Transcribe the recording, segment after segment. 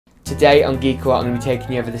Today on GeekaWhat I'm going to be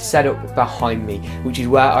taking you over the setup behind me, which is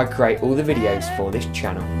where I create all the videos for this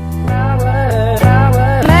channel.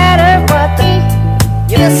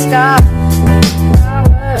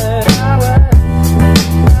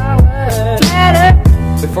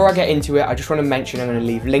 Before I get into it, I just want to mention I'm going to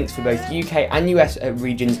leave links for both UK and US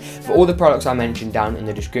regions for all the products I mentioned down in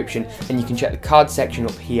the description, and you can check the card section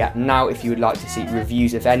up here now if you would like to see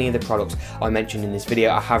reviews of any of the products I mentioned in this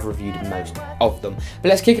video. I have reviewed most of them. But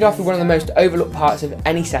let's kick it off with one of the most overlooked parts of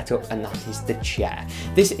any setup, and that is the chair.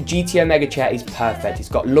 This GT Omega chair is perfect. It's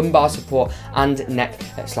got lumbar support and neck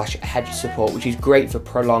 / head support, which is great for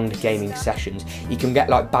prolonged gaming sessions. You can get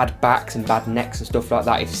like bad backs and bad necks and stuff like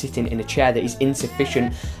that if sitting in a chair that is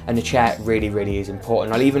insufficient, and the chair really is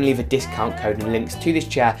important. I'll even leave a discount code and links to this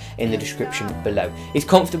chair in the description below. It's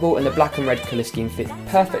comfortable and the black and red colour scheme fits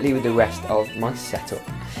perfectly with the rest of my setup.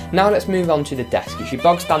 Now let's move on to the desk. It's your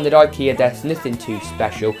bog standard IKEA desk, nothing too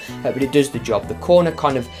special, but it does the job. The corner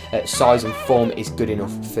kind of size and form is good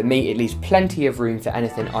enough for me. It leaves plenty of room for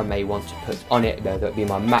anything I may want to put on it, whether it be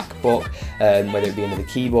my MacBook, whether it be another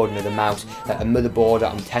keyboard, another mouse, a motherboard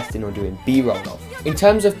that I'm testing or doing B-roll of. In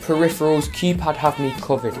terms of peripherals, QPad have me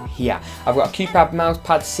covered here. I've got a QPad mouse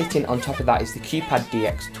pad. Sitting on top of that is the QPad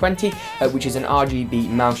DX20, which is an RGB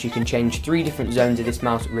mouse. You can change 3 different zones of this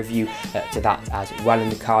mouse, review to that as well in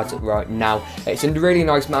the cards right now. It's a really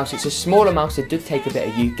nice mouse. It's a smaller mouse. It does take a bit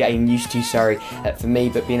of getting used to, for me,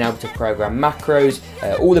 but being able to program macros,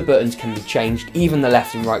 all the buttons can be changed, even the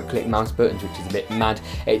left and right click mouse buttons, which is a bit mad.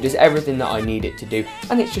 It does everything that I need it to do,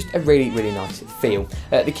 and it's just a really nice feel.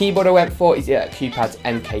 The keyboard I went for is QPad's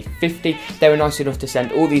MK50. They were nice enough to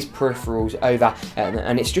send all these peripherals over,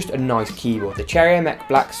 and it's just a nice keyboard. The Cherry MX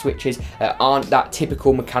Black switches aren't that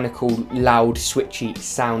typical mechanical loud switchy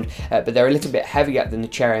sound, but they're a little bit heavier than the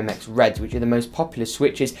Cherry MX Reds, which are the most popular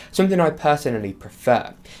switches, something I personally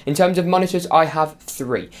prefer. In terms of monitors, I have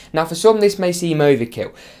 3. Now for some this may seem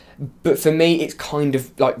overkill, but for me it's kind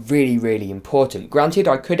of like really important. Granted,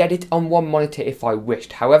 I could edit on one monitor if I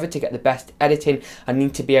wished. However, to get the best editing, I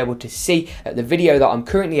need to be able to see the video that I'm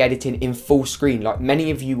currently editing in full screen, like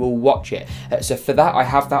many of you will watch it. So for that, I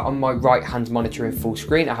have that on my right hand monitor in full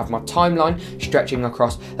screen. I have my timeline stretching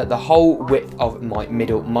across the whole width of my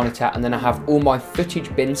middle monitor, and then I have all my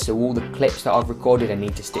footage bins, so all the clips that I've recorded and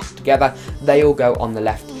need to stick together, they all go on the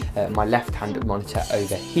left, my left hand monitor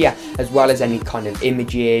over here, as well as any kind of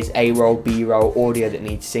images, A-roll, B-roll, audio that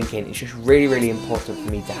needs syncing. It's just really important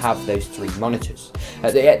for me to have those 3 monitors.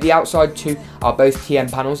 The outside 2 are both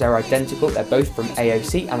TN panels. They're identical. They're both from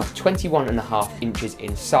AOC and are 21.5 inches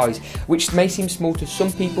in size, which may seem small to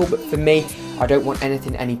some people, but for me, I don't want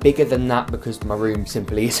anything any bigger than that because my room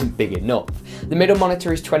simply isn't big enough. The middle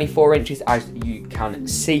monitor is 24 inches, as you can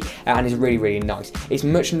see, and is really nice. It's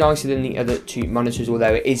much nicer than the other 2 monitors,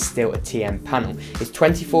 although it is still a TN panel. It's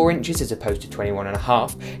 24 inches as opposed to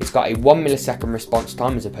 21.5. It's got a 1 millisecond response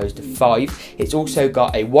time as opposed to 5. It's also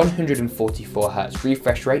got a 144Hz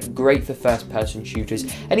refresh rate, great for first person shooters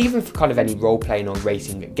and even for kind of any role playing or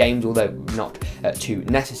racing games, although not too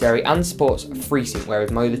necessary, and supports FreeSync,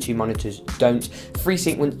 whereas my other 2 monitors don't.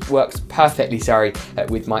 FreeSync works perfectly,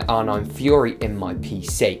 with my R9 Fury in my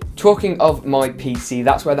PC. Talking of my PC,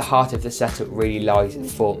 that's where the heart of the setup really lies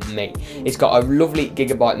for me. It's got a lovely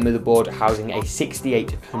Gigabyte motherboard housing a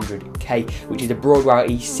 6800K, which is a Broadwell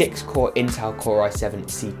E6-core Intel Core i7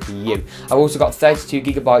 CPU. I've also got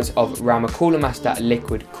 32GB of RAM, a Cooler Master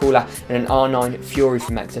liquid cooler, and an R9 Fury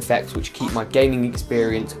from XFX, which keep my gaming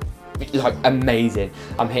experience like amazing.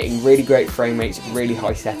 I'm hitting really great frame rates, really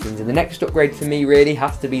high settings, and the next upgrade for me really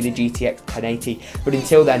has to be the GTX 1080, but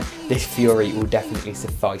until then this Fury will definitely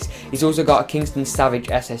suffice. It's also got a Kingston Savage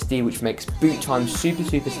SSD, which makes boot time super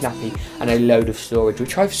snappy, and a load of storage,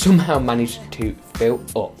 which I've somehow managed to fill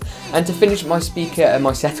up. And to finish my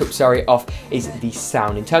setup off is the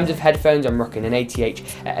sound. In terms of headphones, I'm rocking an ATH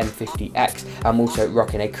M50X. I'm also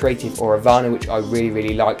rocking a Creative Auravana, which I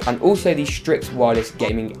really like, and also the Strix wireless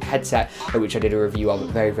gaming headset, which I did a review of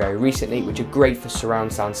very recently, which are great for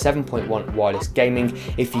surround sound 7.1 wireless gaming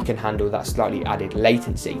if you can handle that slightly added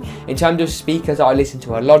latency. In terms of speakers, I listen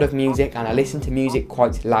to a lot of music, and I listen to music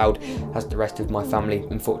quite loud, as the rest of my family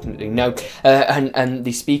unfortunately know, and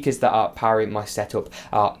the speakers that are powering my setup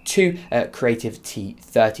are 2 Creative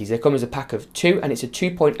T30s. They come as a pack of 2, and it's a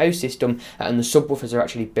 2.0 system, and the subwoofers are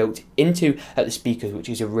actually built into the speakers, which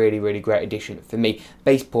is a really great addition for me.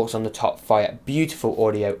 Bass ports on the top fire beautiful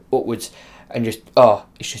audio upwards, and just, oh,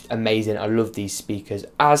 it's just amazing. I love these speakers,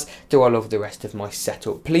 as do I love the rest of my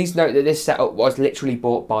setup. Please note that this setup was literally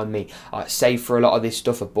bought by me. I saved for a lot of this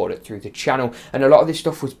stuff. I bought it through the channel, and a lot of this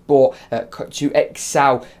stuff was bought to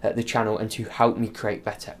excel at the channel and to help me create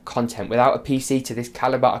better content. Without a PC to this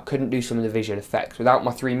caliber, I couldn't do some of the visual effects. Without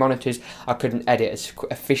my 3 monitors, I couldn't edit as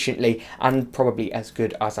efficiently and probably as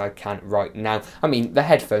good as I can right now. I mean, the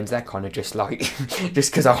headphones, they're kind of just like,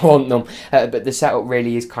 just because I want them, but the setup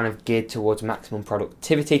really is kind of geared towards maximum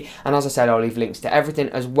productivity. And as I said, I'll leave links to everything,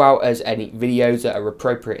 as well as any videos that are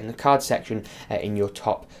appropriate in the card section in your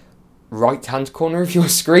top right hand corner of your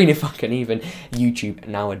screen, if I can even YouTube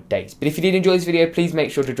nowadays. But if you did enjoy this video, please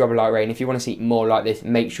make sure to drop a like rate, and if you want to see more like this,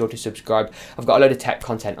 make sure to subscribe. I've got a load of tech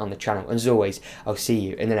content on the channel, and as always, I'll see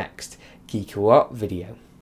you in the next GeekaWhat video.